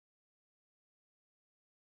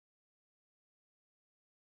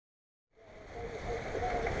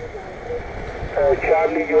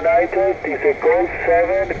Charlie United, this is Golf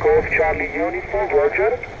 7, Golf Charlie Uniform,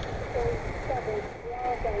 Roger.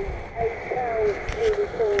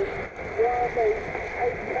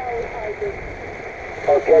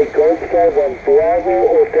 Okay, Golf 7, Bravo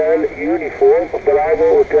Hotel Uniform,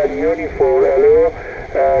 Bravo Hotel Uniform, hello,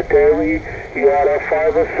 Terry, you are a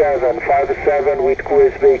 5-7 with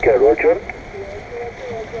Chris Baker, Roger.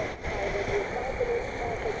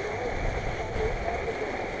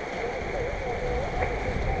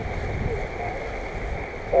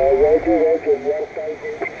 Roger, you are 5.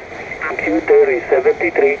 Thank you, Terry,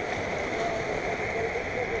 73.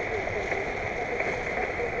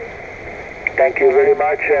 Thank you very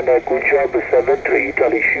much and good job, 73,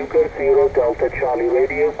 Italy Sugar 0 Delta Charlie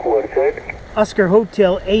Radio, QRZ. Oscar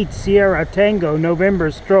Hotel 8 Sierra Tango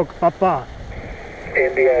November stroke Papa.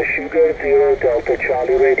 India Sugar 0 Delta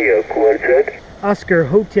Charlie Radio, QRZ. Oscar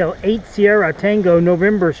Hotel 8 Sierra Tango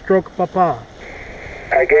November stroke Papa.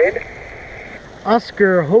 Again?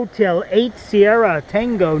 Oscar Hotel 8 Sierra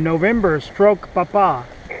Tango November stroke Papa.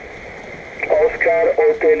 Oscar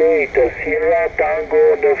Hotel 8 Sierra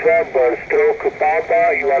Tango November stroke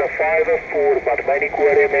Papa, you are a 5-4 but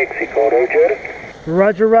Manicuere, Mexico, Roger.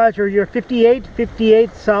 Roger, Roger, you're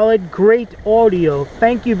 58 solid, great audio.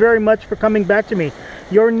 Thank you very much for coming back to me.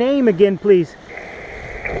 Your name again, please.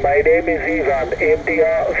 My name is Ivan,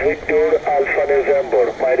 India Victor Alpha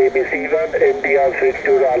November. My name is Ivan, India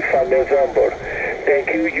Victor Alpha November.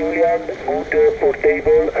 Thank you, Julian. Good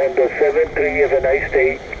portable and 7-3. Have a nice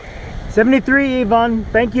day. 73, Ivan.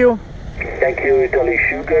 Thank you. Thank you, Italy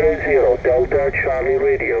Sugar 0 Delta Charlie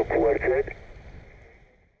Radio, QRZ.